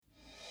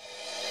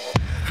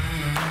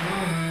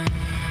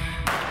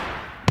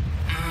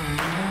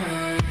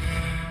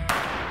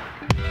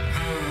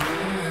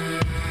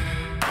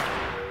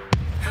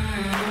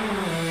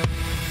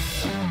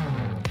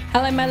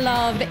Hello, my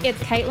love.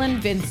 It's Caitlin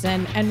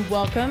Vincent, and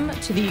welcome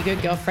to the You Go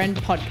Girlfriend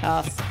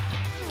podcast.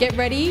 Get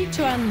ready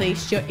to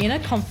unleash your inner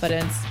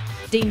confidence,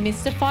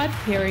 demystify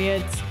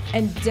periods,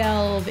 and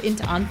delve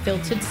into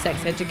unfiltered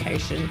sex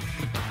education.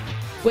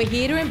 We're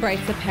here to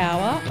embrace the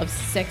power of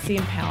sexy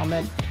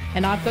empowerment,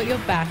 and I've got your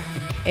back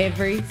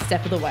every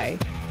step of the way.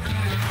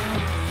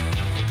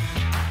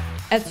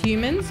 As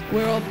humans,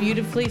 we're all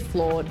beautifully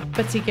flawed,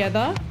 but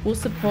together we'll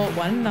support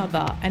one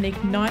another and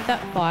ignite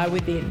that fire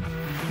within.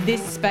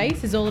 This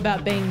space is all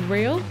about being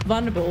real,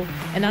 vulnerable,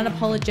 and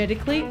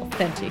unapologetically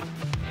authentic.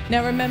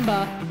 Now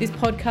remember, this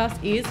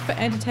podcast is for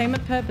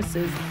entertainment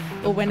purposes,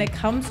 but when it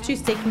comes to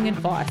seeking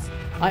advice,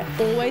 I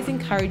always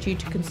encourage you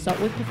to consult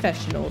with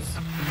professionals.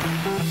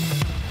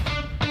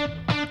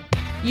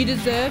 You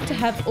deserve to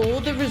have all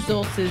the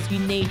resources you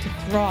need to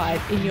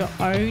thrive in your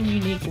own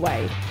unique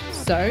way.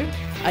 So,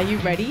 are you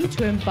ready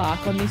to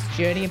embark on this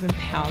journey of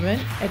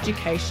empowerment,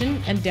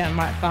 education, and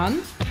downright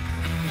fun?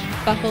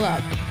 Buckle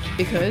up,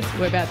 because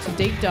we're about to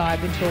deep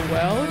dive into a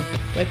world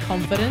where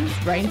confidence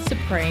reigns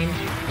supreme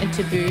and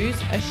taboos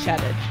are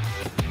shattered.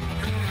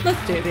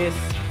 Let's do this.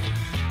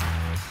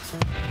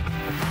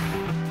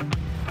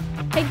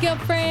 Hey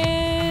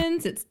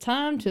girlfriends, it's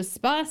time to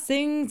spice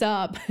things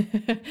up.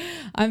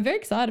 I'm very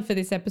excited for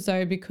this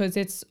episode because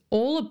it's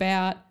all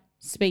about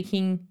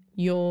speaking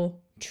your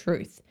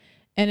truth.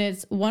 And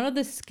it's one of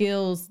the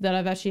skills that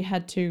I've actually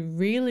had to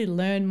really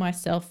learn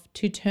myself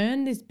to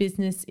turn this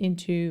business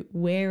into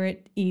where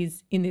it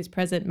is in this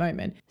present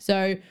moment.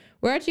 So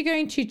we're actually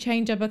going to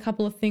change up a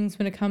couple of things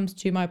when it comes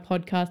to my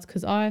podcast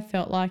because I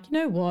felt like, you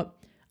know what?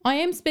 I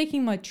am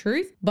speaking my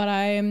truth, but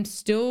I was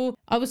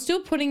still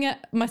putting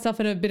myself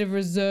in a bit of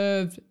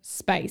reserved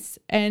space.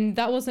 And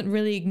that wasn't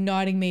really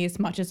igniting me as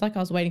much. It's like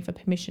I was waiting for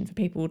permission for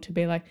people to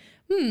be like,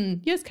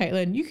 yes,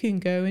 Caitlin, you can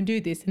go and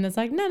do this. And it's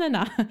like, no.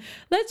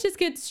 Let's just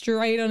get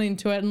straight on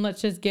into it and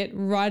let's just get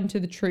right into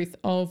the truth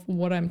of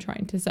what I'm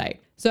trying to say.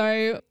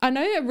 So I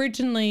know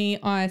originally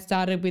I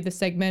started with a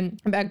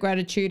segment about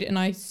gratitude, and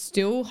I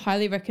still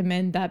highly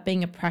recommend that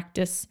being a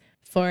practice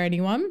for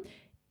anyone.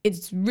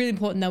 It's really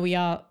important that we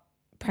are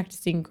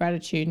practicing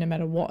gratitude no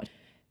matter what.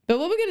 But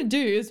what we're going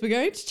to do is we're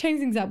going to change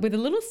things up with a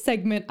little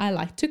segment I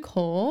like to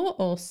call,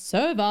 or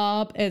serve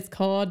up. It's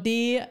called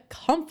the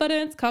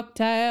confidence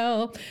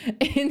cocktail.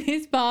 In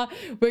this part,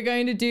 we're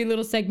going to do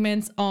little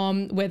segments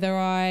on whether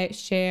I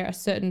share a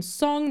certain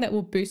song that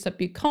will boost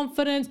up your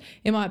confidence.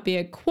 It might be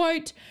a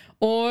quote,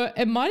 or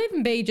it might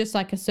even be just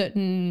like a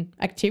certain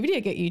activity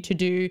I get you to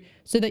do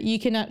so that you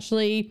can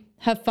actually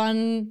have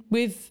fun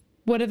with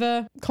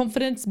whatever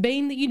confidence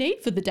bean that you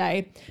need for the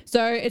day.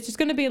 So it's just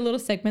going to be a little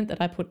segment that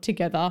I put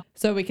together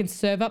so we can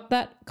serve up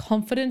that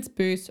confidence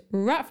boost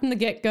right from the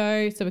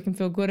get-go so we can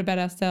feel good about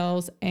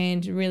ourselves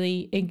and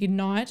really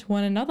ignite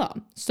one another.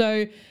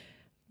 So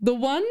the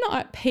one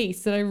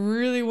piece that I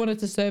really wanted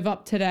to serve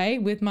up today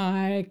with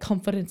my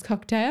confidence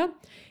cocktail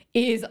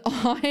is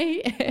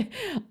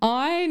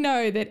I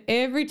know that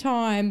every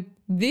time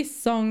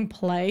this song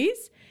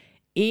plays,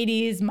 it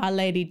is my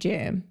lady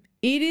jam.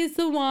 It is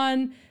the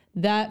one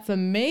that for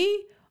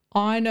me,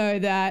 I know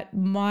that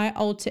my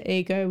alter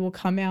ego will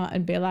come out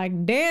and be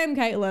like, damn,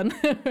 Caitlin,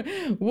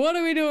 what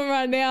are we doing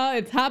right now?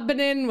 It's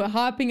happening. We're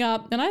hyping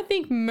up. And I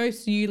think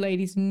most of you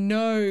ladies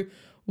know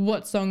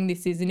what song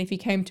this is. And if you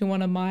came to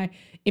one of my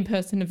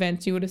in-person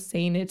events, you would have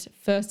seen it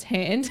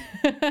firsthand.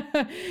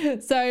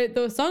 So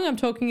the song I'm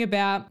talking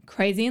about,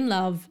 Crazy in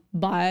Love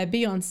by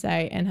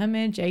Beyonce and her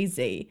man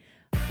Jay-Z.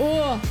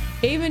 Or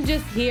even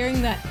just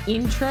hearing that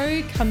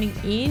intro coming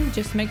in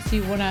just makes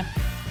you want to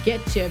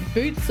get your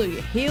boots or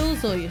your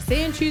heels or your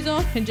sand shoes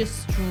on and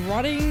just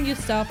strutting your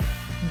stuff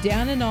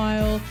down an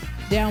aisle,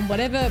 down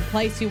whatever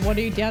place you want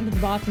to, down to the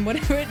bathroom,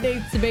 whatever it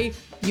needs to be.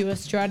 You are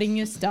strutting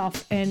your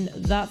stuff, and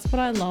that's what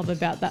I love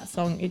about that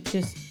song. It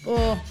just,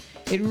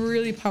 it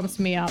really pumps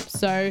me up.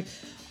 So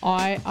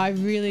I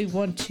really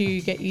want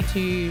to get you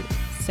to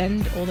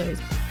send all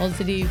those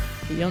positive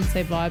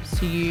Beyonce vibes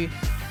to you.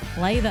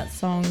 Play that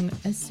song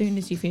as soon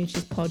as you finish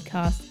this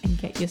podcast and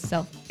get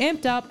yourself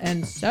amped up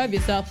and serve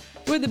yourself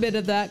with a bit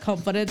of that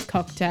confidence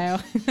cocktail.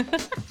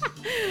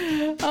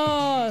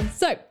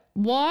 So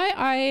why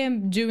I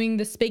am doing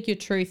the Speak Your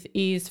Truth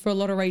is for a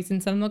lot of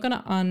reasons. And I'm not going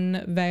to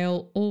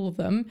unveil all of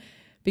them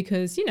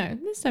because, there's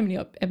so many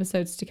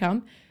episodes to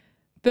come.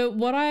 But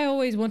what I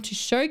always want to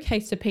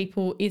showcase to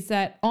people is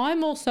that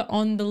I'm also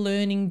on the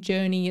learning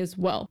journey as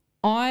well.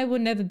 I will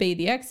never be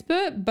the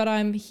expert, but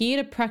I'm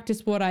here to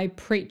practice what I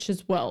preach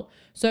as well.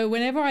 So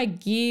whenever I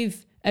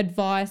give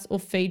advice or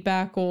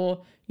feedback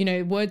or,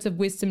 words of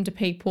wisdom to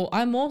people,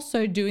 I'm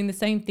also doing the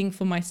same thing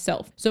for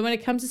myself. So when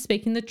it comes to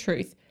speaking the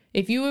truth,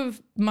 if you were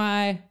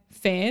my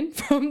fan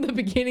from the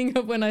beginning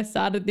of when I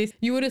started this,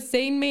 you would have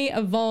seen me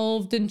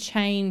evolved and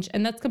change,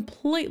 and that's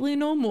completely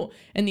normal,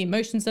 and the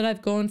emotions that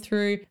I've gone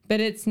through. But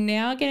it's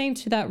now getting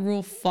to that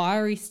real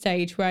fiery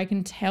stage where I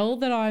can tell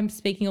that I'm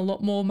speaking a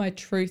lot more of my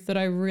truth that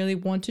I really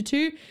wanted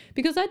to,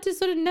 because I had to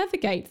sort of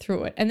navigate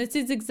through it. And this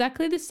is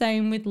exactly the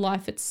same with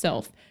life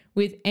itself.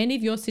 with any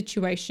of your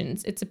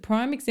situations. It's a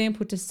prime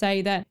example to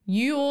say that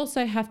you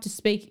also have to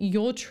speak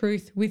your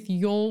truth with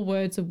your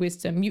words of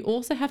wisdom. You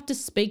also have to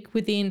speak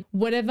within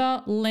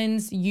whatever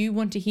lens you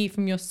want to hear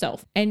from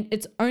yourself. And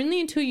it's only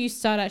until you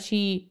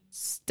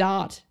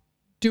start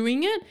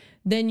doing it,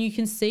 then you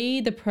can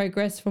see the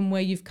progress from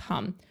where you've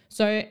come.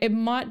 So it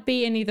might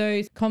be any of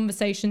those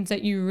conversations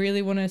that you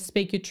really want to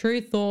speak your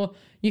truth, or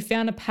you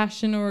found a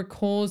passion or a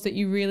cause that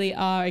you really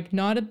are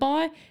ignited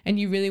by and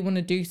you really want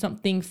to do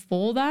something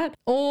for that.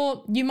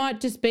 Or you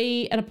might just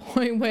be at a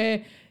point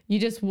where you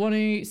just want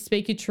to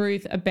speak your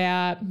truth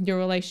about your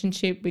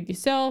relationship with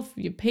yourself,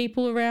 your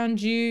people around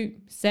you,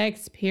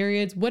 sex,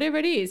 periods, whatever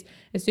it is.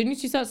 As soon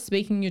as you start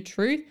speaking your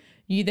truth,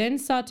 you then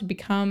start to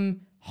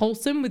become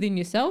wholesome within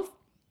yourself,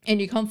 and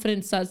your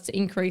confidence starts to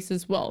increase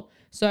as well.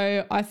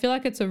 So I feel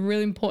like it's a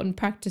really important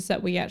practice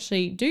that we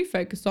actually do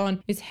focus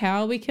on, is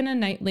how we can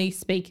innately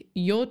speak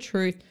your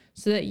truth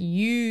so that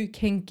you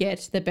can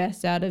get the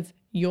best out of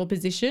your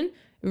position,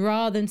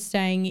 rather than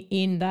staying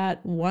in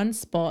that one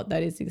spot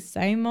that is the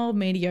same old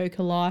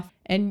mediocre life.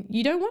 And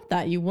you don't want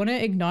that. You want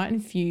to ignite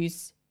and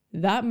fuse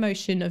that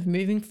motion of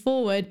moving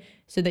forward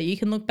so that you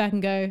can look back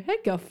and go, hey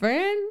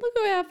girlfriend, look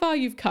at how far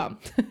you've come.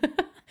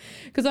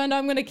 Because I know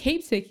I'm going to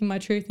keep speaking my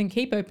truth and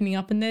keep opening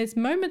up. And there's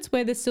moments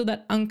where there's still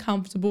that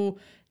uncomfortable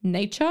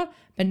nature.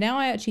 But now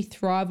I actually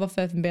thrive off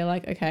of and be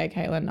like, okay,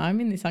 Caitlin,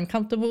 I'm in this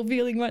uncomfortable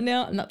feeling right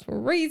now. And that's for a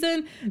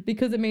reason,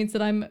 because it means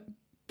that I'm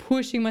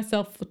pushing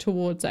myself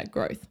towards that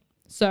growth.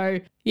 So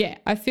yeah,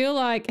 I feel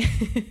like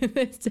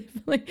there's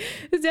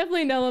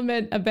definitely an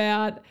element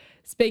about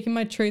speaking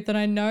my truth that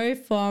I know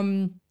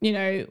from,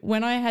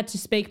 when I had to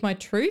speak my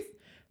truth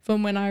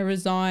from when I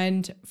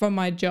resigned from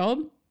my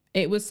job.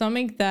 It was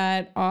something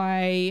that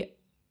I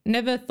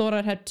never thought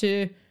I'd had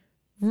to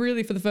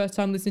really, for the first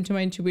time, listen to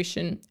my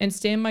intuition and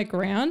stand my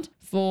ground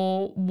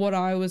for what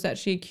I was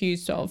actually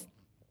accused of.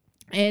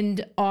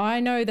 And I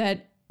know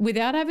that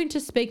without having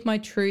to speak my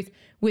truth,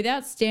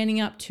 without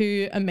standing up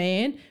to a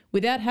man,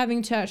 without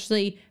having to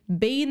actually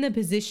be in the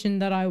position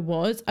that I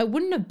was, I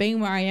wouldn't have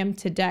been where I am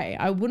today.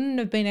 I wouldn't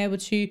have been able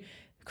to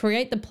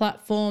create the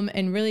platform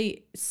and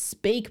really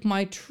speak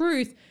my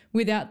truth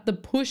without the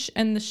push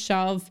and the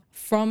shove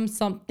from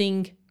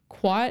something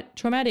quite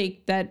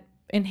traumatic that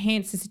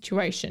enhanced the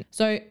situation.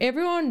 So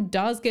everyone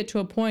does get to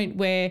a point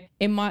where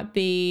it might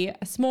be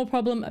a small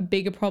problem, a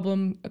bigger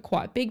problem, a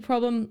quite big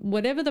problem.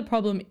 Whatever the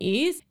problem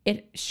is,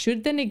 it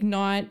should then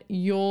ignite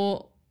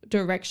your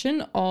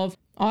direction of,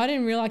 I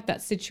didn't really like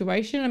that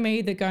situation. I'm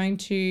either going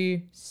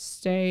to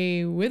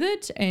stay with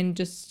it and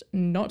just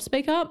not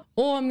speak up,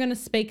 or I'm going to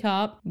speak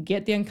up,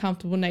 get the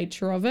uncomfortable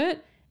nature of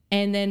it,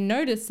 and then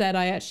notice that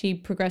I actually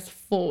progress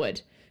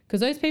forward.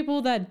 Because those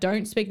people that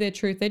don't speak their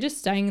truth, they're just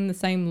staying in the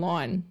same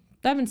line.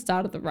 They haven't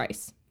started the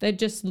race. They're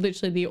just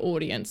literally the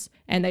audience,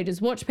 and they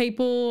just watch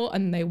people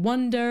and they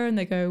wonder and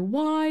they go,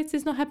 why is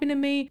this not happening to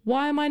me?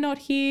 Why am I not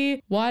here?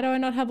 Why do I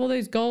not have all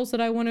those goals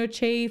that I want to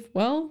achieve?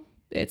 Well,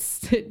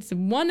 it's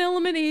one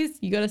element is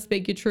you got to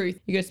speak your truth.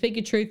 You got to speak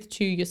your truth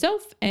to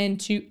yourself and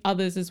to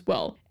others as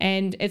well.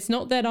 And it's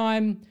not that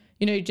I'm,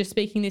 just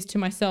speaking this to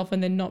myself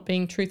and then not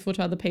being truthful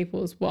to other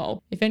people as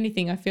well. If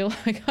anything, I feel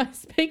like I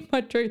speak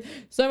my truth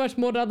so much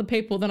more to other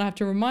people than I have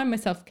to remind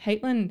myself,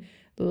 Caitlin,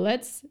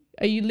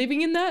 are you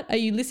living in that? Are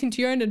you listening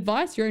to your own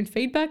advice, your own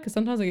feedback? Because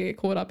sometimes I get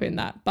caught up in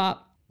that.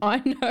 But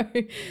I know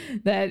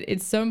that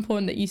it's so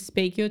important that you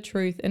speak your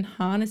truth and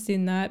harness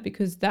in that,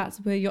 because that's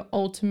where your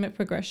ultimate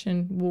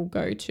progression will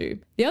go to.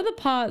 The other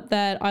part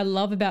that I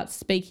love about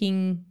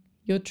speaking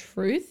your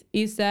truth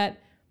is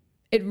that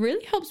it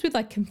really helps with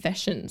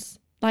confessions.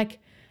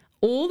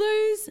 All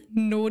those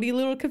naughty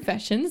little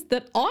confessions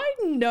that I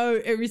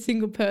know every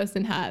single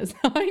person has.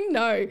 I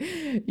know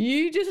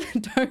you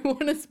just don't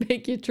want to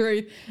speak your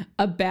truth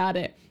about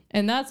it.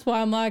 And that's why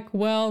I'm like,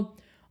 well,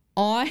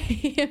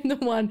 I am the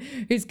one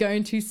who's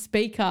going to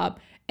speak up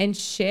and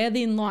share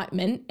the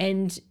enlightenment,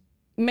 and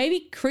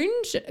maybe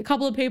cringe a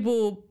couple of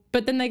people,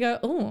 but then they go,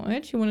 oh, I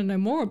actually want to know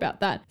more about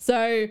that.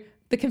 So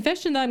the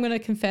confession that I'm going to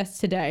confess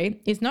today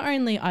is not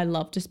only I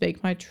love to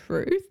speak my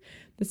truth,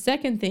 the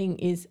second thing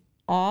is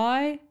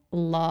I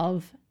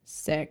love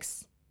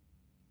sex.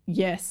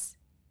 Yes.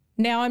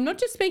 Now, I'm not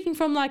just speaking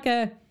from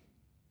a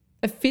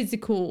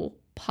physical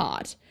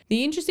part.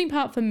 The interesting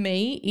part for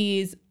me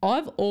is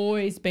I've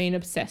always been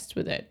obsessed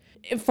with it.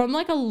 From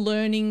a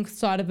learning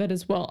side of it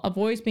as well. I've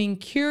always been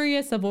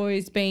curious. I've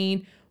always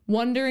been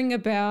wondering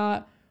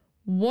about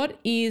what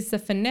is the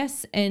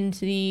finesse and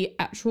the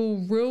actual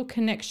real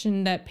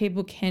connection that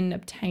people can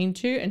obtain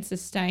to and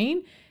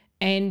sustain,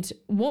 and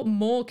what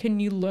more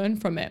can you learn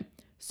from it.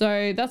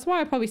 So that's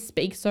why I probably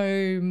speak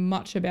so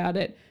much about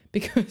it,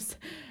 because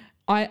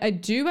I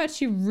do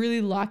actually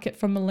really like it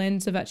from a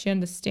lens of actually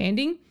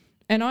understanding.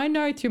 And I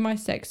know through my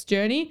sex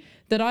journey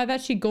that I've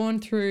actually gone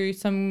through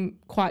some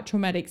quite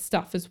traumatic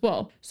stuff as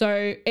well.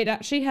 So it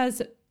actually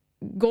has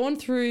gone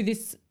through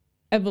this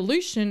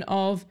evolution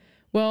of,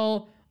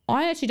 well,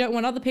 I actually don't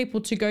want other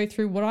people to go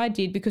through what I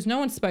did, because no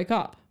one spoke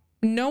up.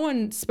 No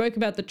one spoke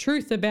about the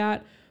truth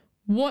about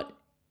what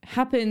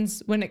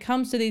happens when it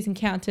comes to these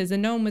encounters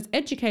and no one was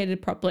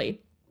educated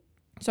properly.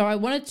 So I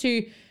wanted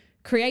to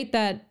create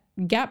that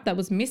gap that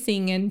was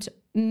missing and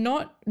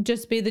not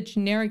just be the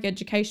generic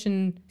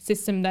education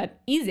system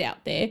that is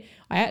out there.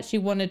 I actually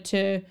wanted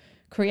to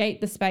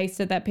create the space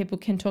so that people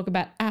can talk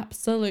about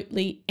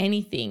absolutely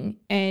anything.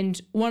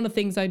 And one of the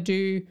things I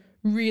do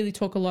really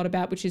talk a lot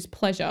about, which is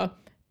pleasure,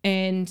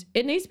 and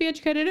it needs to be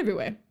educated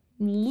everywhere.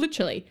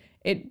 Literally,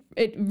 it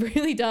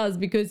really does,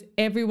 because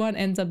everyone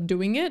ends up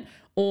doing it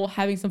or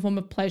having some form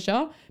of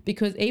pleasure,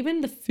 because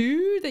even the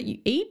food that you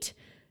eat,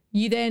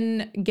 you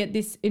then get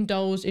this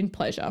indulged in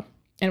pleasure.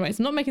 Anyways,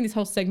 I'm not making this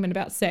whole segment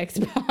about sex,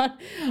 but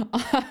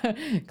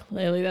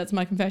clearly that's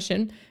my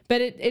confession.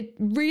 But it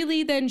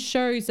really then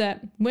shows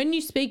that when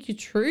you speak your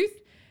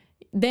truth,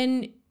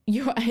 then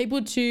you're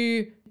able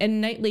to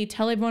innately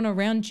tell everyone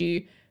around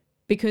you,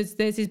 because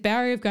there's this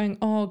barrier of going,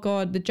 oh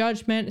God, the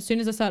judgment. As soon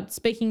as I start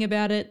speaking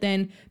about it,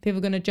 then people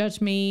are going to judge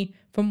me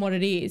from what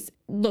it is.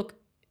 Look,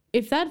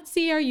 if that's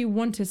the area you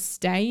want to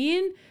stay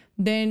in,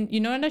 then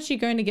you're not actually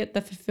going to get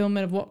the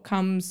fulfillment of what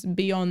comes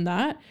beyond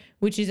that,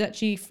 which is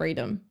actually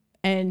freedom.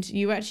 And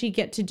you actually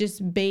get to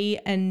just be,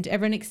 and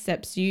everyone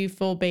accepts you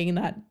for being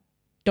that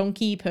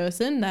donkey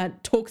person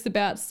that talks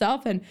about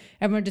stuff, and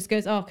everyone just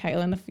goes, oh,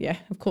 Caitlin, yeah,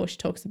 of course she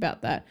talks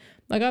about that.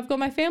 Like, I've got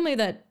my family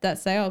that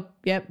say, oh,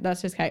 yep,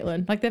 that's just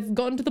Caitlin. Like, they've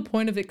gotten to the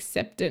point of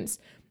acceptance.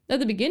 At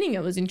the beginning,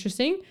 it was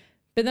interesting,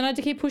 but then I had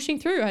to keep pushing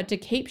through. I had to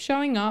keep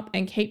showing up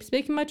and keep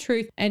speaking my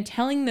truth and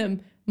telling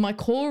them my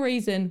core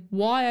reason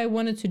why I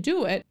wanted to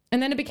do it.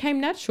 And then it became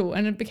natural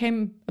and it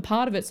became a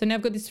part of it. So now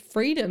I've got this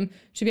freedom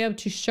to be able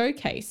to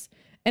showcase.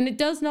 And it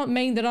does not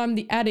mean that I'm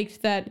the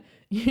addict that,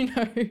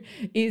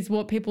 is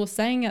what people are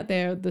saying out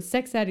there, the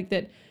sex addict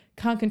that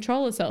can't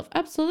control herself.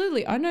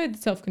 Absolutely. I know the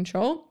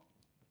self-control.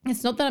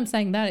 It's not that I'm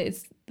saying that.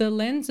 It's the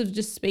lens of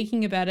just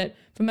speaking about it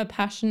from a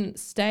passionate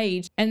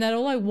stage, and that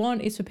all I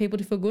want is for people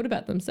to feel good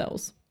about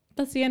themselves.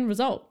 That's the end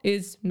result,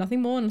 is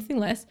nothing more, nothing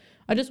less.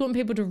 I just want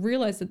people to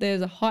realize that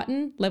there's a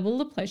heightened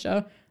level of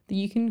pleasure that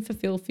you can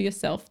fulfill for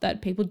yourself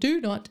that people do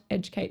not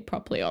educate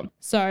properly on.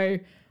 So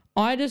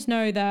I just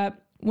know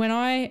that when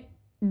I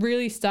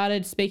really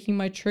started speaking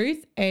my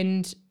truth,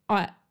 and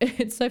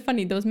it's so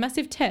funny, there was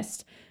massive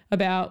test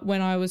about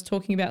when I was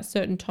talking about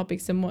certain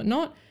topics and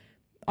whatnot.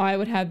 I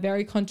would have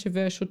very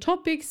controversial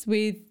topics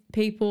with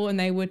people, and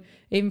they would,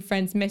 even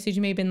friends message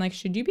me being like,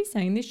 should you be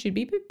saying this? Should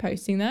you be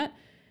posting that?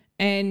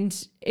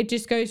 And it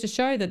just goes to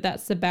show that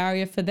that's the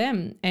barrier for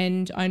them.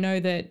 And I know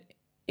that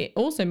it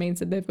also means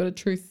that they've got a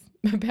truth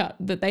about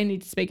that they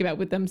need to speak about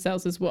with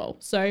themselves as well.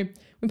 So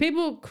when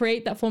people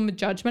create that form of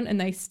judgment and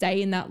they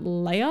stay in that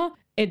layer,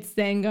 it's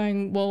then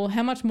going, well,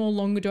 how much more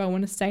longer do I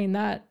want to stay in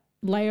that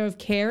layer of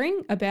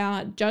caring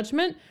about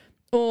judgment?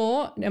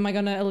 Or am I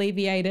going to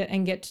alleviate it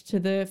and get to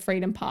the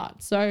freedom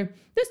part? So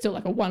there's still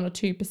like a 1 or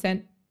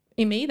 2%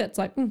 in me that's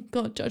like,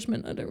 God,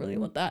 judgment, I don't really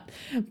want that.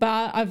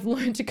 But I've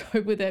learned to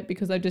cope with it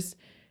because I've just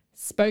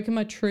spoken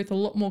my truth a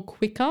lot more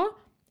quicker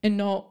and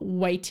not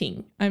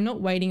waiting. I'm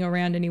not waiting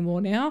around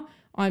anymore now.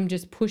 I'm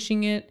just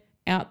pushing it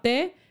out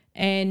there.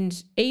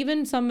 And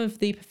even some of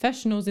the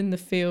professionals in the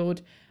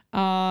field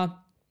are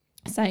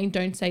saying,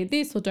 don't say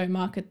this or don't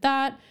market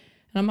that.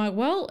 And I'm like,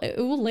 well, it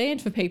will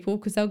land for people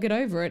because they'll get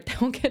over it.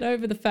 They'll get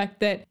over the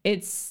fact that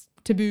it's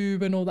taboo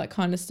and all that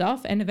kind of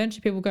stuff. And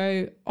eventually people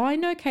go, oh, I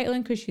know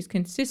Caitlin because she's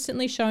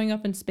consistently showing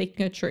up and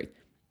speaking her truth.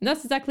 And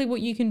that's exactly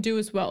what you can do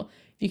as well.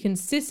 If you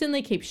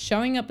consistently keep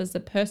showing up as the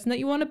person that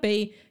you want to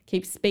be,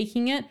 keep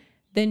speaking it,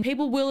 then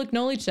people will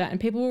acknowledge that and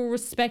people will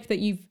respect that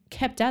you've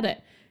kept at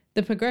it.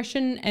 The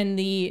progression and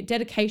the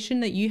dedication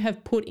that you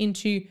have put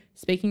into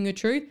speaking your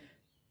truth,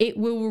 it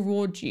will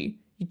reward you.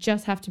 You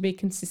just have to be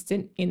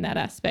consistent in that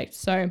aspect.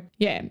 So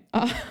yeah,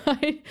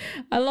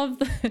 I love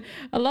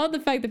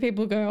the fact that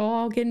people go, oh,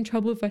 I'll get in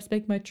trouble if I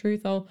speak my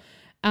truth.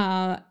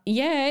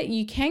 Yeah,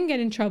 you can get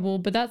in trouble,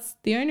 but that's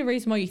the only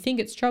reason why you think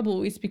it's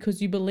trouble is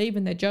because you believe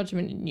in their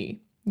judgment in you.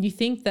 You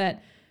think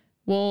that,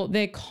 well,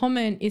 their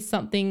comment is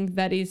something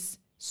that is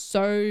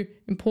so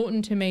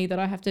important to me that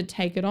I have to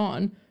take it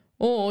on.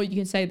 Or you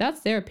can say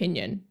that's their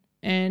opinion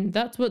and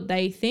that's what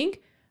they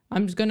think.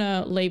 I'm just going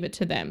to leave it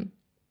to them.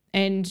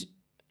 And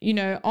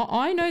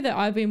I know that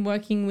I've been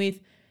working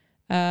with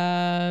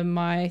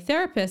my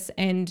therapist,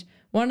 and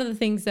one of the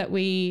things that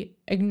we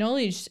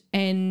acknowledged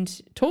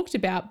and talked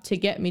about to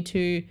get me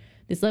to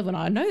this level, and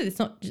I know this is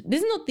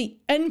not the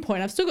end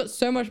point. I've still got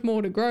so much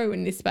more to grow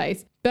in this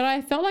space, but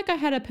I felt like I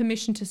had a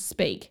permission to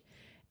speak.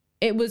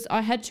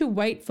 I had to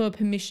wait for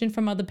permission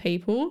from other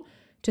people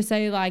to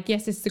say like,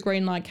 yes, it's the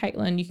green light,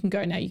 Caitlin, you can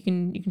go now, you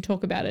can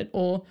talk about it.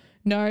 Or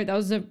no, that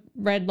was a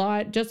red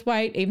light, just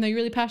wait, even though you're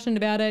really passionate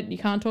about it, you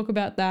can't talk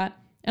about that.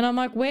 And I'm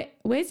like,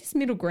 where's this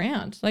middle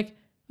ground? Like,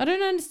 I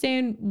don't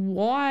understand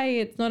why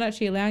it's not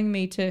actually allowing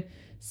me to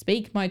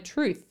speak my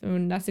truth.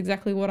 And that's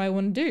exactly what I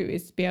want to do,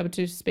 is be able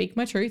to speak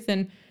my truth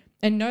and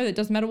know that it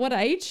doesn't matter what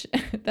age,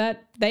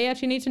 that they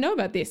actually need to know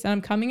about this. And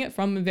I'm coming at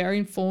from a very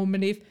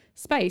informative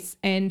space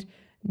and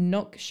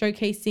not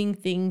showcasing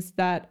things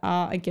that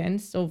are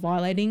against or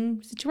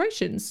violating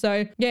situations.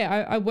 So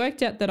yeah, I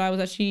worked out that I was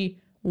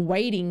actually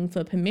waiting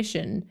for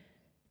permission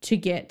to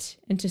get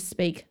and to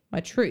speak my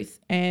truth.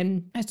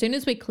 And as soon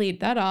as we cleared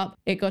that up,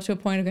 it got to a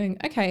point of going,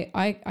 okay,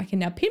 I can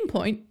now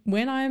pinpoint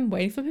when I'm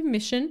waiting for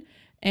permission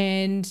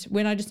and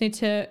when I just need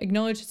to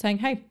acknowledge saying,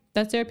 hey,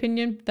 that's their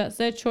opinion, that's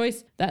their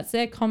choice, that's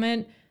their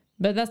comment,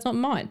 but that's not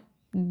mine.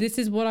 This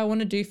is what I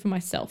want to do for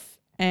myself.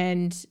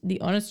 And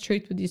the honest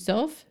truth with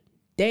yourself,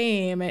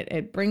 damn,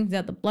 it brings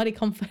out the bloody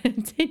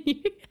confidence in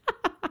you.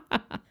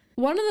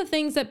 One of the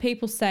things that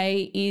people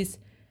say is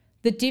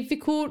the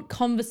difficult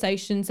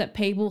conversations that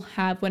people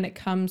have when it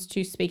comes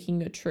to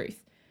speaking your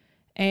truth.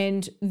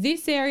 And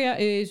this area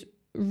is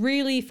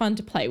really fun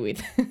to play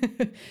with.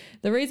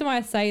 The reason why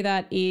I say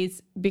that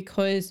is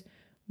because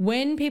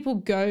when people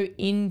go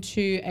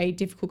into a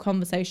difficult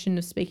conversation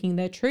of speaking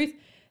their truth,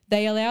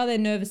 they allow their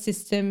nervous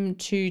system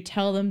to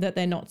tell them that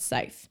they're not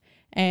safe.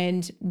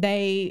 And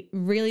they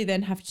really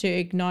then have to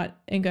ignite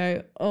and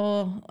go,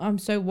 oh, I'm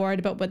so worried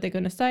about what they're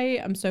going to say.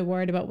 I'm so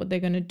worried about what they're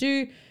going to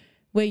do.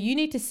 Where you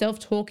need to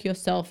self-talk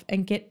yourself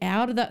and get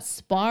out of that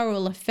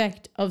spiral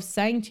effect of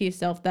saying to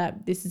yourself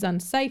that this is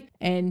unsafe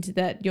and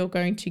that you're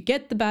going to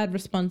get the bad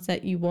response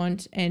that you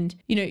want. And,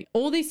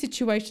 all these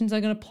situations are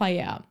going to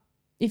play out.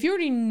 If you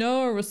already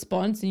know a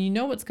response and you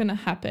know what's going to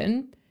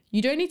happen,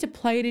 you don't need to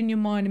play it in your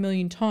mind a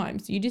million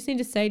times. You just need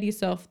to say to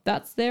yourself,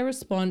 that's their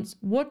response.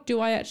 What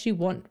do I actually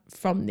want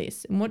from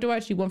this? And what do I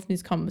actually want from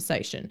this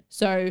conversation?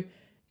 So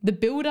the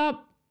build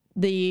up,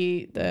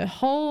 the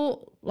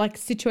whole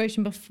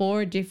situation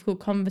before a difficult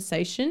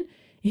conversation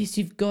is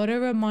you've got to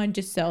remind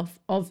yourself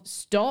of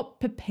stop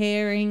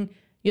preparing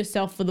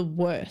yourself for the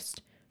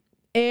worst.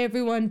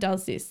 Everyone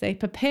does this. They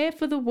prepare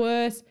for the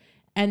worst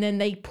and then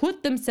they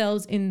put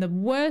themselves in the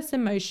worst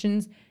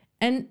emotions.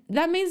 And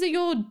that means that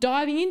you're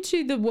diving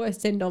into the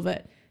worst end of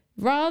it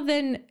rather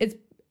than it's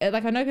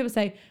like, I know people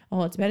say,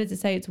 oh, it's better to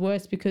say it's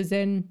worse because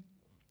then,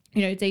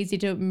 it's easy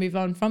to move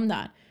on from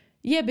that.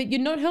 Yeah, but you're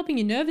not helping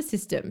your nervous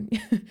system.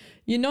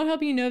 You're not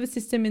helping your nervous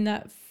system in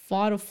that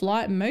fight or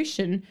flight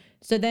emotion.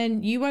 So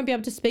then you won't be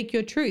able to speak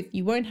your truth.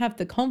 You won't have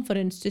the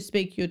confidence to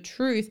speak your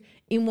truth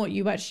in what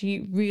you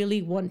actually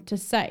really want to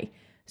say.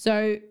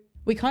 So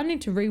we kind of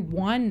need to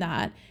rewind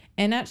that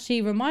and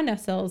actually remind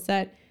ourselves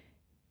that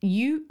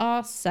you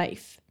are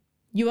safe.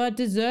 You are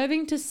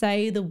deserving to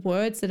say the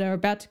words that are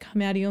about to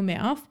come out of your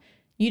mouth.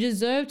 You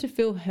deserve to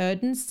feel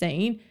heard and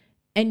seen.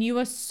 And you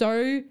are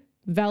so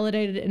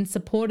validated and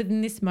supported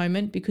in this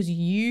moment because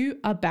you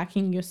are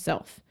backing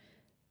yourself.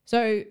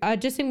 So I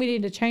just think we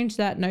need to change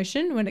that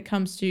notion when it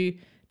comes to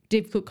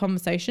difficult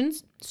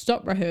conversations.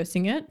 Stop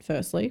rehearsing it,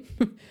 firstly.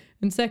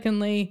 And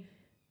secondly,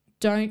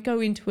 don't go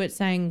into it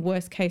saying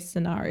worst case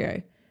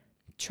scenario.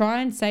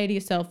 Try and say to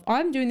yourself,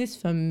 I'm doing this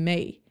for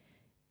me.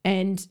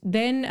 And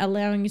then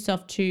allowing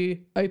yourself to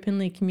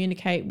openly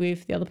communicate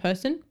with the other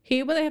person.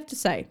 Hear what they have to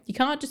say. You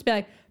can't just be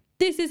like,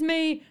 this is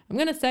me. I'm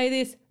going to say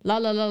this. La,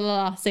 la, la,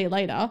 la, see you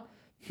later.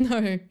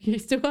 No, you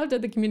still have to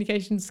have the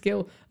communication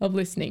skill of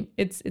listening.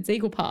 It's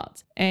equal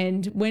parts.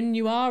 And when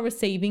you are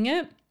receiving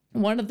it,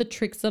 one of the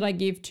tricks that I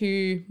give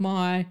to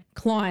my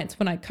clients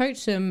when I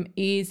coach them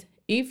is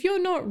if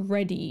you're not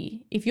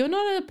ready, if you're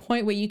not at a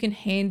point where you can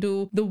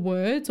handle the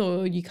words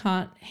or you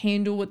can't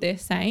handle what they're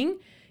saying,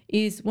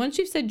 is once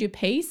you've said your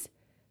piece,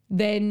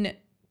 then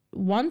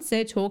once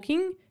they're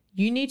talking,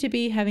 you need to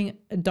be having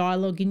a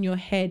dialogue in your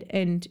head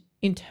and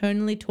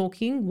internally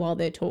talking while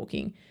they're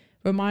talking.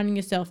 Reminding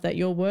yourself that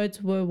your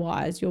words were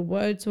wise, your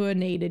words were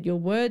needed, your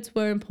words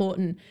were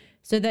important,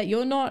 so that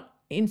you're not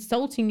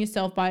insulting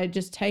yourself by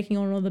just taking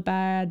on all the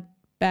bad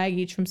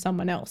baggage from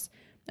someone else.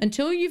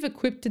 Until you've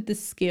equipped the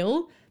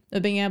skill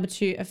of being able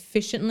to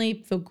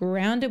efficiently feel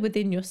grounded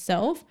within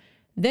yourself,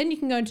 then you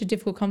can go into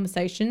difficult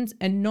conversations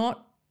and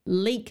not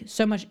leak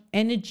so much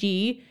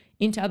energy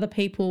into other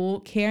people,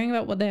 caring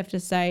about what they have to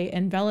say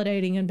and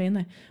validating and being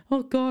like,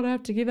 oh God, I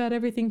have to give out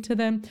everything to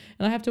them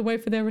and I have to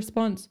wait for their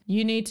response.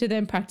 You need to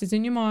then practice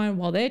in your mind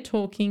while they're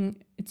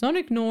talking. It's not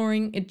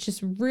ignoring, it's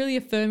just really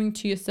affirming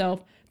to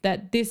yourself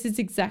that this is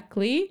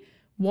exactly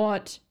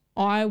what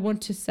I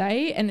want to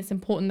say and it's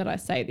important that I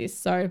say this.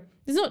 So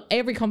this is not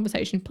every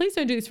conversation. Please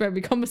don't do this for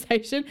every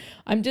conversation.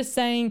 I'm just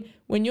saying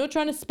when you're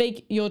trying to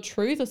speak your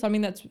truth or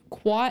something that's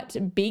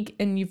quite big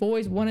and you've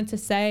always wanted to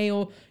say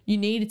or you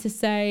needed to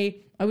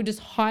say, I would just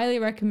highly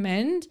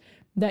recommend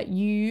that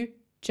you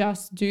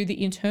just do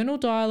the internal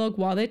dialogue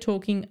while they're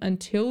talking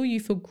until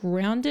you feel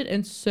grounded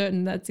and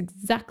certain that's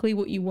exactly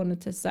what you wanted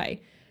to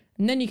say.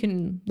 And then you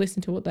can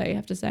listen to what they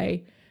have to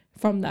say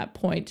from that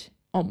point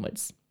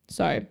onwards.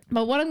 So,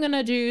 but what I'm going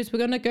to do is we're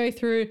going to go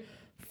through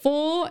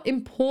 4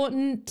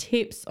 important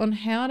tips on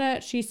how to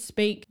actually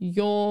speak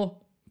your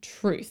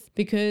truth.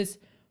 Because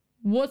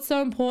what's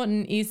so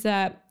important is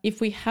that if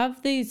we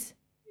have these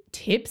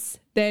tips,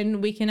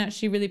 then we can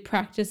actually really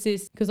practice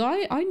this. Because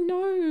I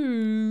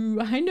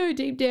know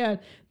deep down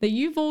that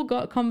you've all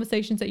got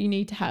conversations that you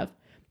need to have.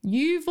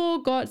 You've all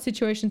got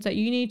situations that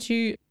you need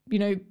to,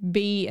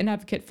 be an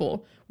advocate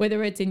for,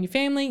 whether it's in your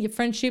family, your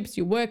friendships,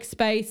 your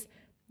workspace,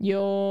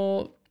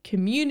 your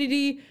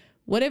community,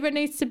 whatever it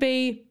needs to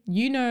be.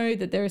 You know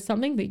that there is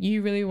something that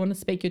you really want to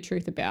speak your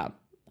truth about.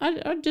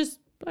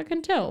 I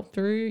can tell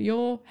through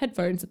your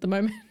headphones at the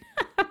moment.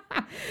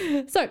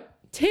 So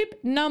tip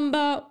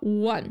number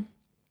 1,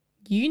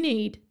 you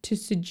need to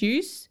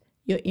seduce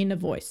your inner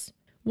voice.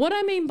 What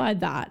I mean by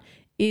that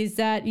is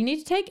that you need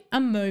to take a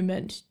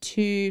moment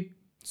to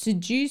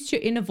seduce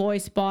your inner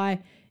voice by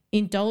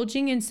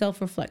indulging in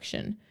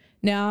self-reflection.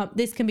 Now,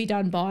 this can be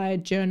done by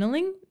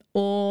journaling,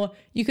 or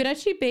you could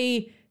actually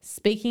be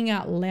speaking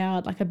out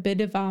loud, like a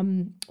bit of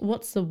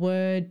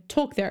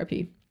talk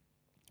therapy,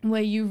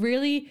 where you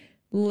really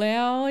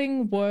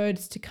allowing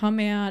words to come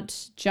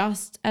out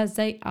just as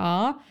they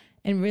are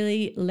and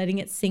really letting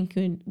it sink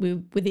in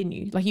within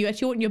you. Like you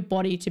actually want your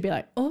body to be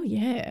like, oh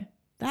yeah,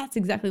 that's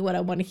exactly what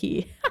I want to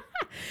hear.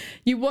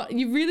 You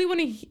really want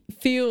to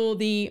feel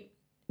the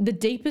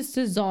deepest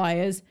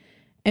desires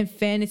and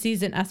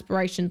fantasies and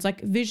aspirations.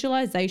 Like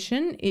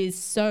visualization is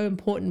so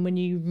important when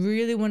you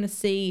really want to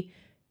see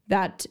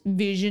that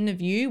vision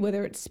of you,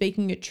 whether it's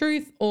speaking your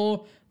truth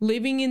or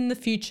living in the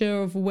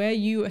future of where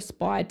you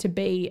aspire to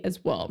be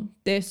as well.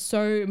 They're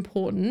so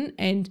important.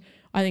 And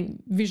I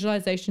think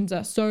visualizations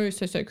are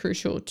so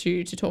crucial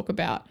to talk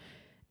about.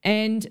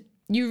 And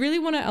you really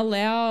want to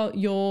allow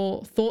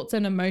your thoughts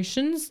and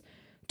emotions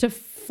to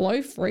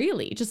flow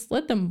freely. Just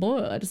let them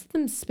boil. Just let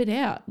them spit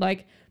out.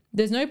 Like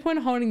there's no point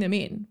holding them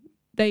in.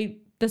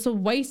 That's a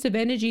waste of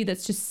energy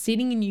that's just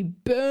sitting in you,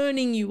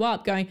 burning you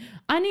up, going,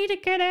 I need to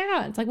get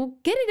out. It's like, well,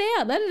 get it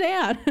out, let it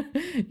out.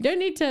 You don't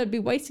need to be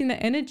wasting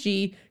that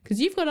energy because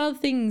you've got other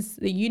things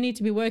that you need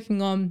to be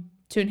working on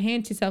to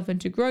enhance yourself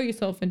and to grow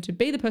yourself and to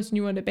be the person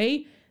you want to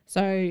be.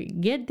 So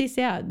get this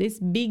out, this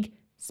big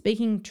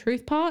speaking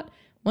truth part.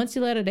 Once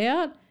you let it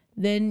out,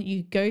 then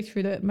you go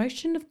through the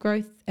motion of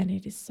growth and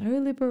it is so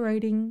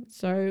liberating.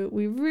 So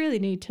we really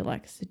need to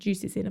like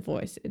seduce this inner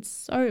voice. It's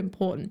so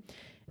important.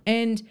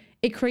 And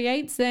it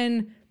creates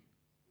then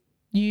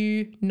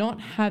you not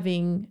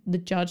having the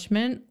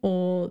judgment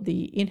or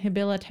the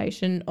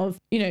inhabilitation of,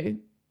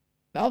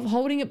 of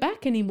holding it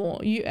back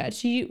anymore. You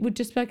actually would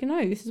just be like, no,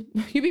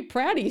 you'd be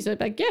proud of yourself.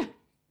 Like, yeah,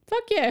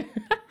 fuck yeah.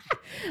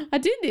 I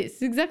did this.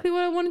 It's exactly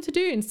what I wanted to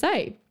do and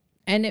say.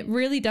 And it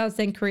really does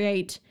then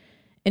create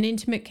an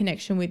intimate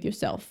connection with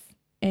yourself.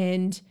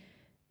 And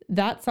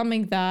that's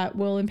something that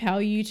will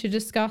empower you to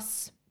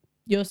discuss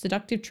your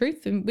seductive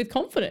truth and with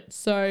confidence.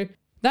 So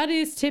that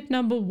is tip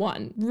number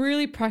 1,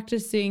 really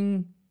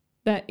practicing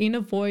that inner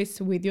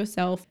voice with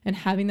yourself and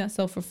having that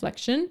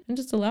self-reflection and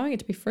just allowing it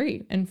to be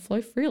free and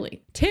flow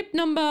freely. Tip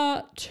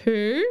number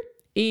 2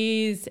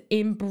 is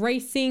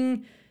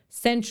embracing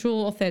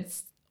sensual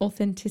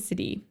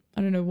authenticity.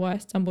 I don't know why I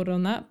stumbled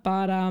on that,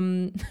 but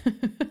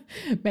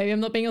maybe I'm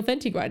not being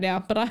authentic right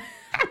now, but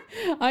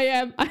I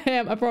am,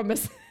 I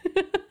promise.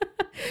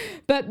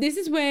 But this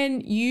is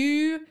when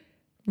you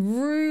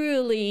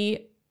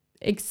really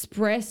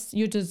express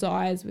your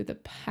desires with a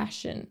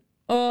passion.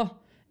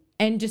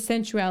 And just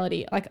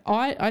sensuality. Like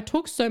I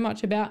talk so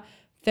much about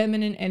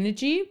feminine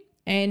energy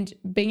and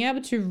being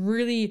able to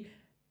really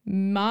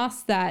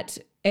master that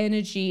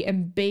energy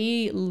and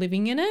be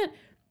living in it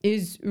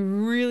is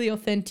really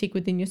authentic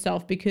within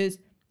yourself, because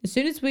as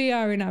soon as we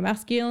are in our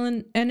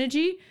masculine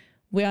energy,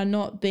 we are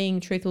not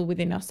being truthful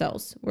within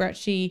ourselves. We're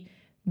actually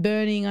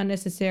burning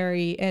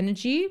unnecessary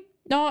energy.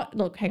 No,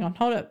 look, hang on,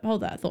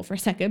 hold that thought for a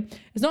second.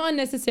 It's not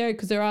unnecessary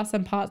because there are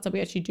some parts that we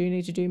actually do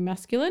need to do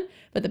masculine,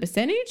 but the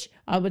percentage,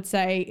 I would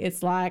say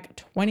it's like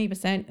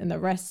 20% and the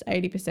rest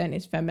 80%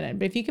 is feminine.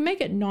 But if you can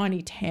make it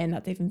 90-10,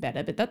 that's even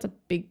better, but that's a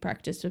big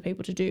practice for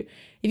people to do.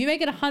 If you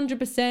make it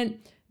 100%,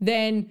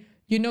 then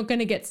you're not going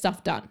to get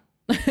stuff done.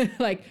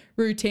 Like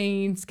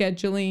routine,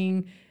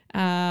 scheduling,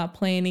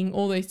 planning,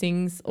 all those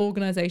things,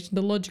 organization,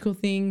 the logical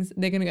things,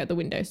 they're going to go out the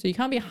window. So you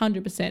can't be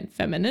 100%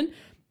 feminine.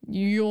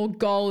 Your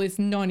goal is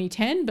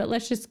 90-10, but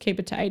let's just keep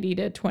it to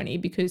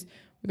 80-20 because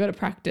we've got to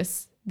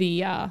practice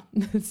the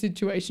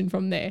situation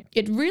from there.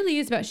 It really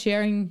is about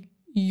sharing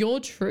your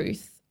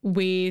truth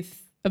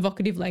with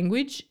evocative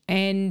language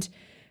and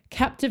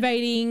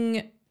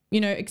captivating,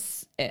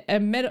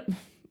 not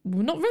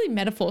really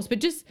metaphors, but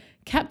just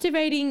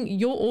captivating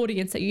your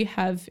audience that you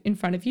have in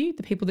front of you,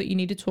 the people that you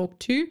need to talk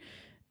to,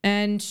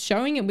 and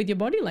showing it with your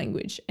body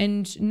language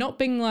and not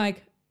being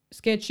like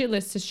scared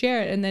shitless to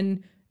share it and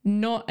then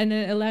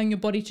allowing your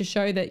body to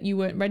show that you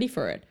weren't ready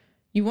for it.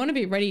 You want to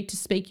be ready to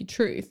speak your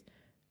truth.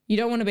 You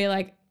don't want to be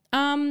like,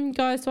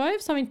 guys, so I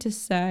have something to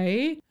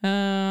say.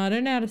 I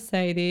don't know how to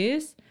say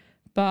this,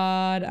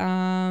 but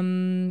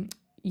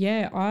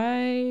yeah,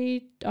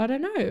 I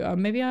don't know.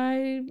 And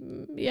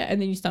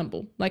then you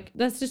stumble. Like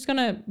that's just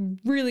gonna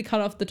really cut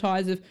off the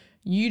ties of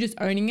you just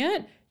owning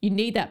it. You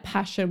need that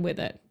passion with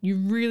it. You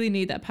really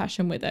need that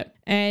passion with it.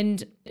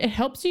 And it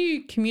helps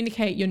you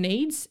communicate your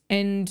needs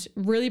and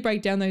really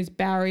break down those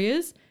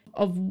barriers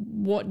of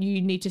what you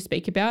need to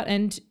speak about.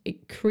 And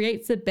it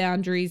creates the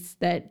boundaries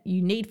that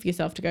you need for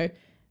yourself to go,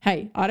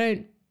 hey, I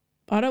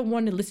don't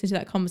want to listen to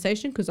that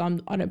conversation because I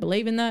don't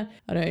believe in that.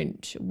 I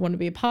don't want to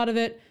be a part of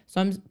it.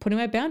 So I'm putting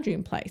my boundary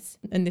in place.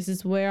 And this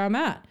is where I'm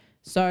at.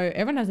 So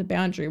everyone has a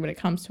boundary when it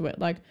comes to it.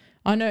 Like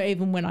I know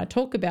even when I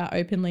talk about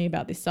openly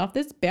about this stuff,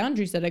 there's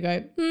boundaries that I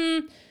go,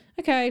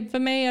 okay, for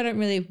me, I don't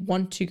really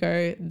want to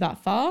go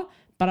that far,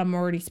 but I'm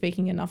already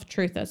speaking enough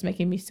truth that's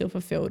making me still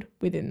fulfilled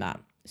within that.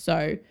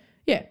 So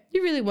yeah,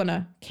 you really want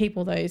to keep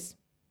all those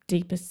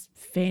deepest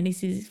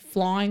fantasies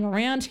flying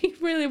around. You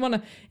really want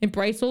to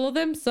embrace all of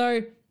them.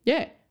 So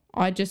yeah,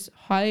 I just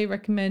highly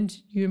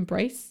recommend you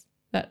embrace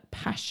that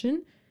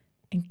passion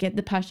and get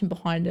the passion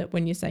behind it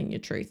when you're saying your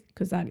truth,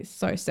 because that is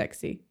so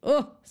sexy.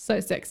 Oh, so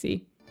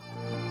sexy.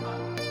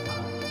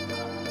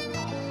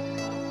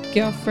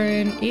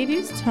 Girlfriend, it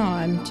is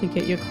time to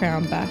get your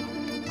crown back.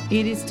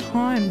 It is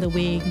time that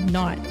we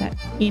ignite that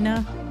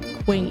inner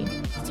queen.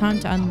 It's time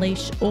to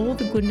unleash all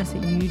the goodness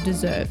that you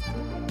deserve.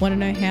 Want to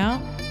know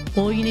how?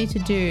 All you need to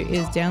do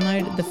is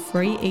download the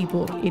free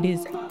ebook. It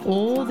is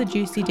all the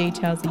juicy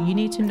details that you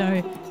need to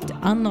know to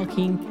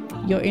unlocking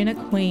your inner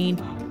queen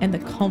and the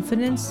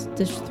confidence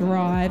to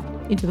thrive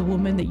into the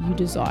woman that you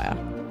desire.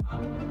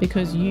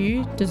 Because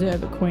you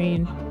deserve a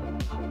queen.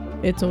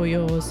 It's all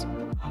yours.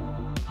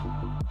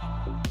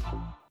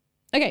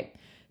 Okay,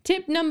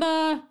 tip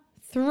number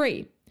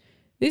 3.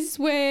 This is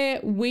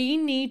where we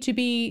need to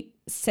be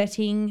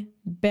setting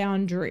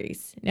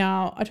boundaries.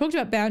 Now, I talked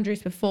about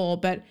boundaries before,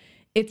 but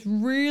it's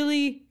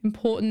really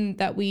important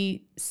that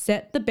we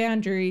set the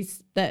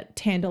boundaries that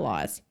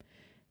tantalize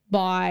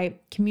by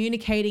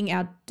communicating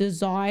our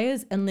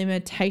desires and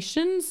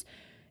limitations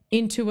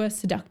into a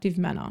seductive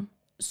manner.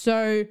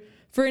 So,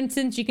 for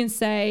instance, you can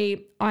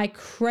say, I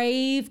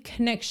crave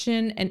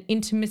connection and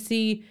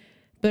intimacy,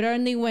 but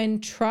only when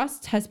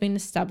trust has been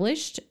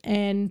established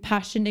and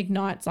passion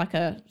ignites like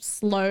a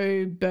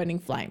slow burning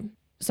flame.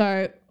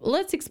 So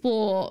let's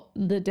explore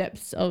the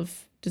depths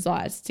of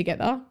desires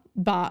together.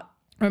 But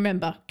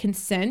remember,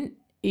 consent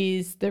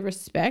is the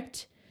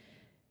respect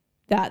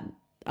that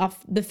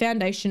the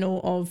foundational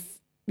of,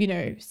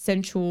 your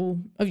central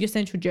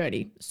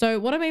journey. So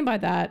what I mean by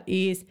that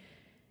is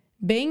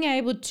being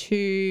able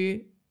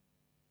to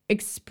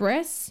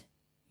express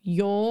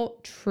your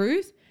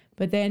truth,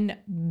 but then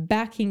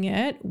backing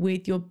it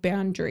with your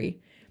boundary.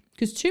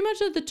 Because too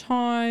much of the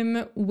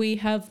time we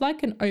have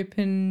like an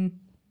open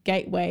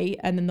gateway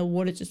and then the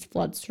water just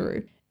floods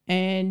through.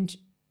 And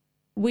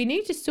we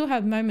need to still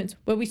have moments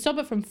where we stop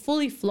it from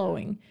fully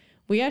flowing.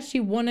 We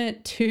actually want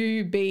it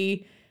to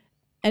be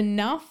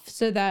enough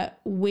so that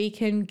we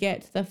can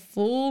get the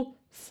full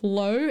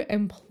flow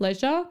and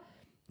pleasure.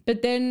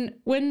 But then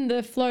when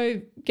the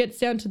flow gets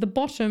down to the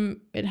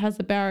bottom, it has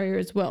a barrier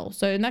as well.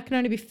 So, and that can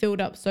only be filled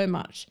up so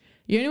much.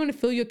 You only want to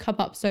fill your cup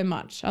up so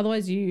much.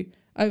 Otherwise you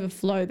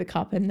overflow the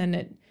cup and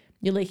then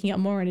you're leaking out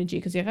more energy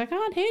because you're like, I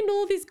can't handle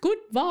all these good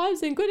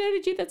vibes and good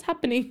energy that's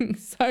happening.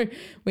 So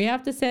we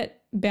have to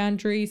set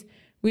boundaries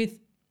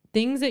with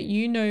things that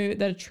you know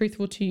that are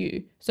truthful to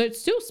you. So it's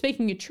still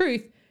speaking your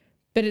truth,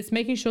 but it's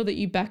making sure that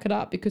you back it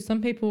up, because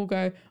some people will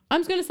go, I'm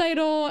just going to say it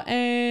all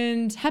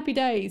and happy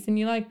days. And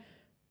you're like,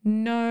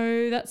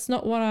 no, that's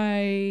not what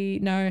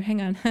no,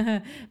 hang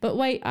on. But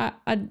wait,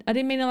 I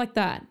didn't mean it like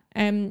that.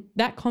 And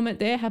that comment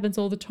there happens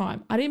all the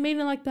time. I didn't mean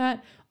it like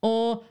that.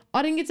 Or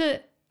I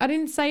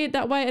didn't say it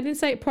that way. I didn't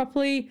say it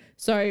properly.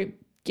 So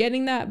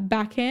getting that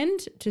back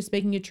end to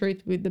speaking your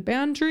truth with the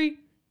boundary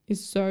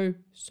is so,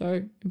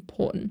 so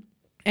important.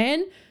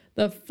 And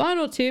the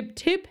final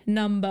tip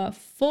number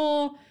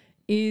 4,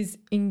 is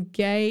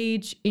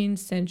engage in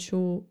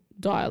sensual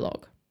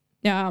dialogue.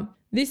 Now,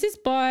 this is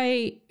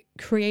by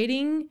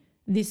creating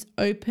this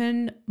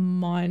open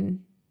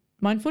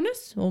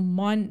mindfulness or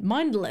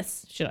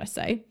mindless, should I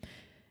say?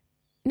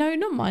 No,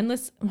 not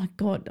mindless. Oh my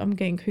God, I'm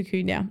getting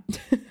cuckoo now.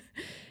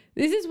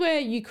 This is where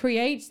you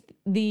create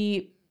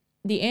the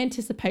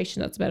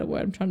anticipation. That's a better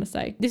word I'm trying to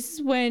say. This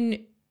is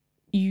when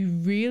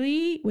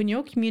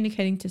you're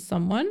communicating to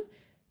someone,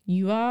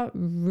 you are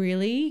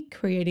really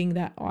creating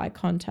that eye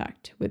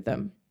contact with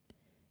them,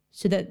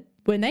 so that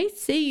when they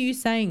see you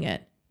saying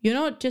it, you're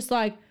not just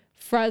like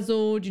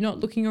frazzled, you're not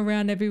looking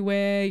around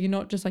everywhere, you're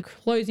not just like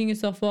closing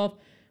yourself off.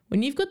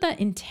 When you've got that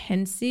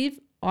intensive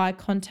eye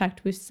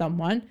contact with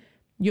someone,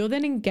 you're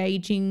then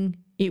engaging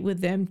it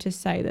with them to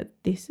say that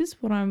this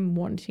is what I'm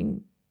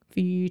wanting for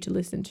you to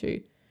listen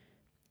to.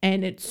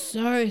 And it's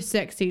so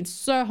sexy, it's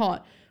so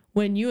hot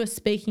when you are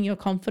speaking your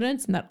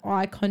confidence and that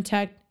eye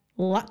contact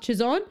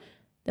latches on.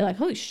 They're like,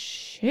 holy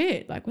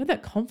shit, like where'd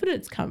that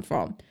confidence come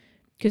from?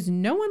 Because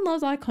no one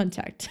loves eye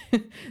contact.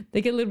 They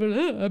get a little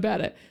bit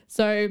about it.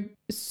 So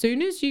as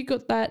soon as you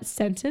got that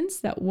sentence,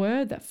 that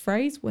word, that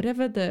phrase,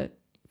 whatever the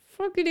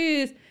fuck it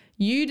is,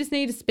 you just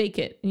need to speak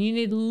it. And you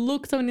need to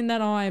look someone in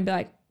that eye and be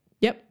like,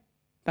 yep,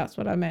 that's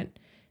what I meant.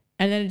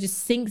 And then it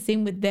just sinks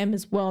in with them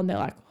as well. And they're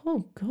like,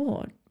 oh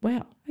God,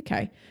 wow,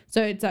 okay.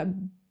 So it's a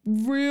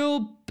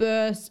real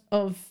burst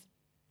of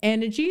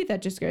energy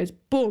that just goes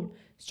boom,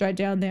 straight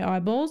down their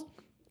eyeballs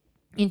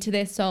into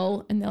their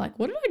soul. And they're like,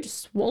 what did I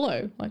just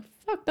swallow? Like,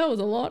 fuck, that was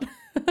a lot.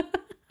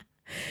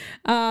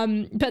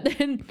 But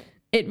then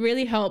it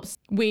really helps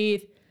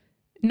with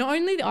not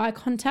only the eye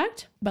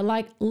contact, but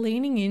like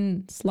leaning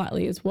in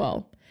slightly as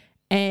well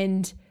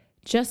and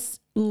just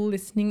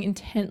listening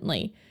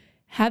intently,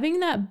 having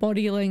that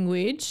body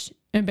language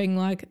and being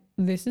like,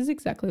 this is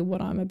exactly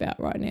what I'm about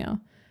right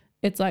now.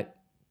 it's like,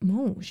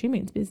 oh, she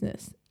means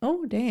business.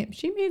 Oh, damn,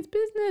 she means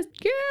business,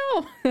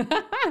 girl.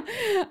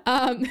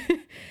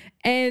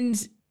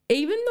 And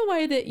even the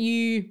way that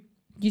you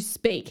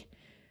speak,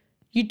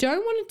 you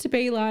don't want it to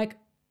be like,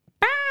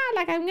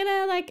 like I'm going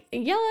to like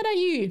yell it at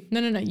you.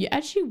 No. You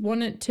actually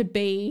want it to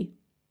be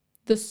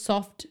the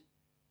soft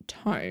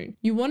tone.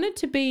 You want it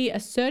to be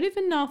assertive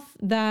enough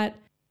that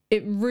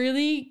it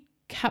really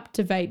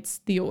captivates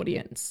the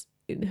audience,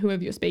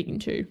 whoever you're speaking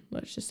to.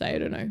 Let's just say, I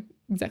don't know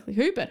exactly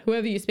who, but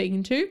whoever you're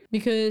speaking to,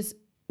 because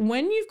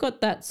when you've got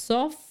that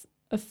soft,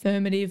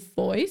 affirmative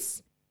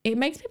voice, it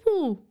makes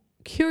people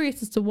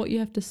curious as to what you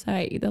have to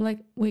say. They're like,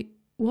 wait,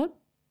 what?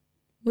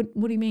 What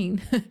do you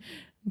mean?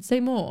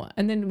 Say more.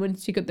 And then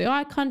once you've got the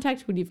eye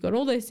contact, when you've got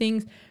all those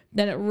things,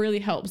 then it really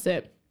helps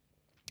it.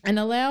 And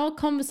allow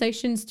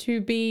conversations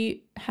to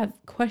have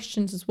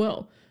questions as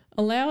well.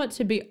 Allow it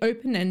to be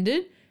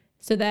open-ended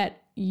so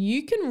that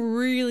you can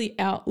really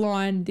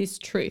outline this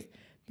truth.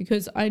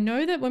 Because I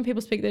know that when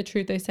people speak their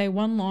truth, they say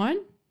one line.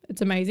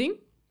 It's amazing.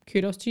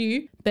 Kudos to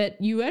you.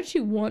 But you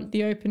actually want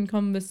the open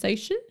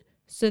conversation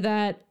so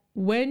that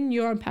when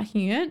you're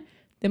unpacking it,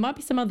 there might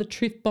be some other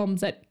truth bombs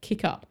that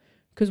kick up.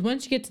 Because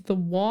once you get to the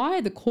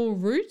why, the core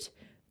root,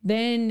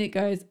 then it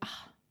goes,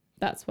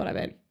 that's what I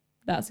meant.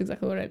 That's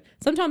exactly what I meant.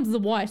 Sometimes the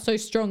why is so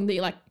strong that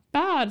you're like,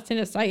 I just need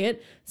to say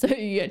it. So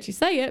you actually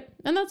say it,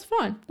 and that's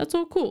fine. That's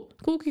all cool.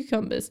 Cool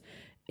cucumbers.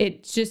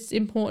 It's just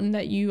important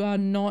that you are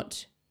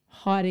not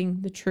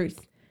hiding the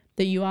truth,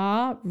 that you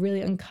are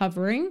really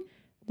uncovering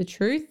the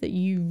truth that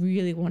you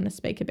really want to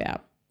speak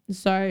about.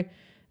 So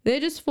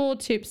they're just 4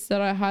 tips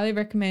that I highly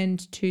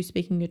recommend to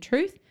speaking your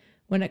truth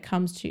when it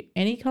comes to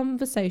any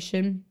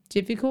conversation,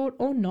 difficult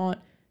or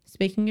not.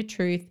 Speaking your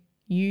truth,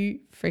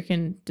 you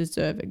freaking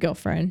deserve it,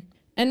 girlfriend.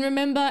 And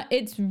remember,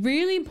 it's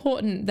really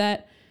important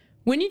that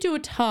when you do a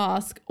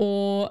task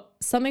or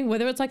something,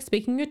 whether it's like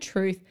speaking your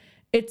truth,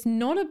 it's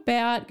not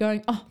about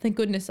going, oh, thank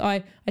goodness,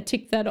 I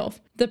ticked that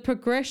off. The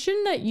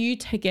progression that you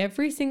take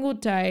every single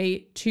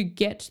day to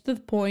get to the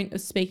point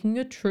of speaking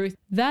your truth,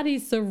 that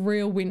is the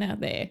real winner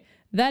there.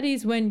 That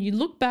is when you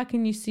look back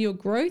and you see your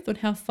growth on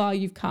how far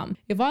you've come.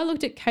 If I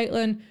looked at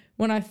Caitlin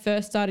when I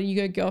first started You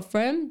Go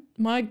Girlfriend,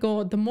 my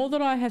God, the more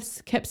that I have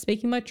kept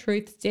speaking my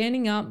truth,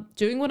 standing up,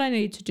 doing what I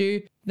need to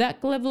do,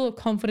 that level of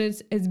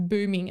confidence is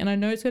booming, and I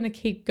know it's going to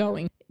keep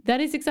going. That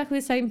is exactly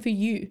the same for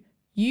you.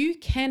 You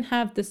can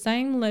have the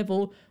same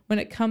level when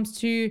it comes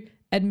to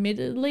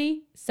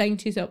admittedly saying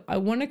to yourself, I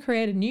want to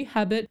create a new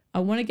habit. I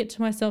want to get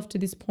to myself to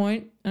this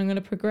point. I'm going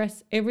to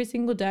progress every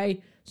single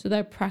day so that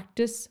I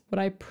practice what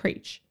I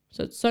preach.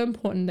 So it's so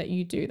important that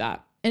you do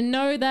that. And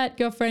know that,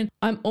 girlfriend,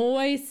 I'm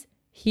always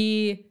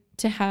here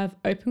to have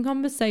open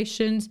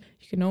conversations.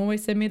 You can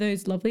always send me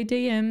those lovely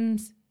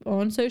DMs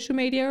on social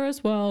media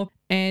as well.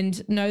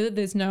 And know that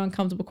there's no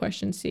uncomfortable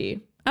questions here.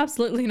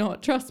 Absolutely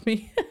not. Trust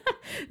me.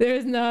 There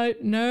is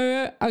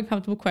no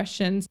uncomfortable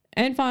questions.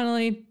 And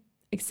finally,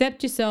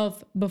 accept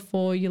yourself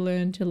before you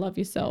learn to love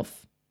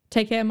yourself.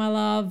 Take care, my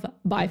love.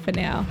 Bye for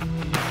now.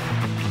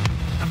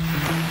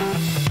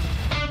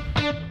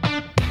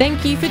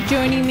 Thank you for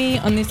joining me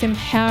on this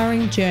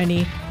empowering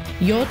journey.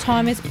 Your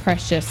time is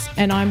precious,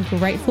 and I'm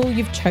grateful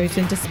you've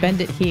chosen to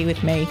spend it here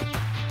with me.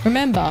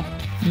 Remember,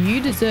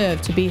 you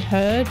deserve to be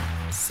heard,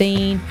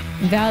 seen,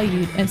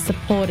 valued, and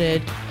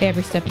supported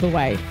every step of the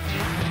way.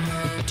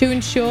 To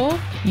ensure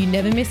you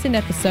never miss an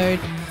episode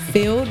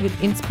filled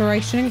with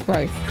inspiration and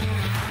growth,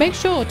 make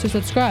sure to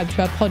subscribe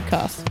to our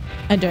podcast.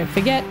 And don't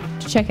forget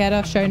to check out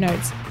our show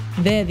notes.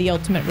 They're the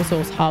ultimate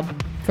resource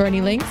hub for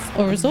any links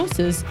or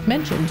resources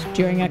mentioned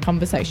during our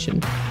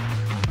conversation.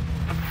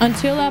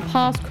 Until our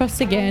paths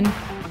cross again,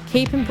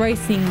 keep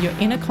embracing your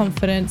inner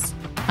confidence,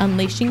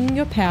 unleashing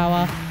your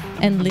power,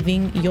 and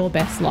living your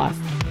best life.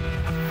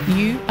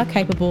 You are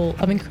capable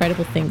of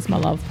incredible things, my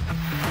love.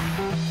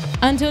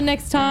 Until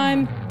next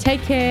time,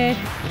 take care,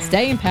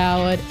 stay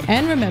empowered,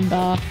 and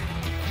remember,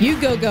 you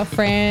go,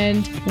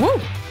 girlfriend. Woo!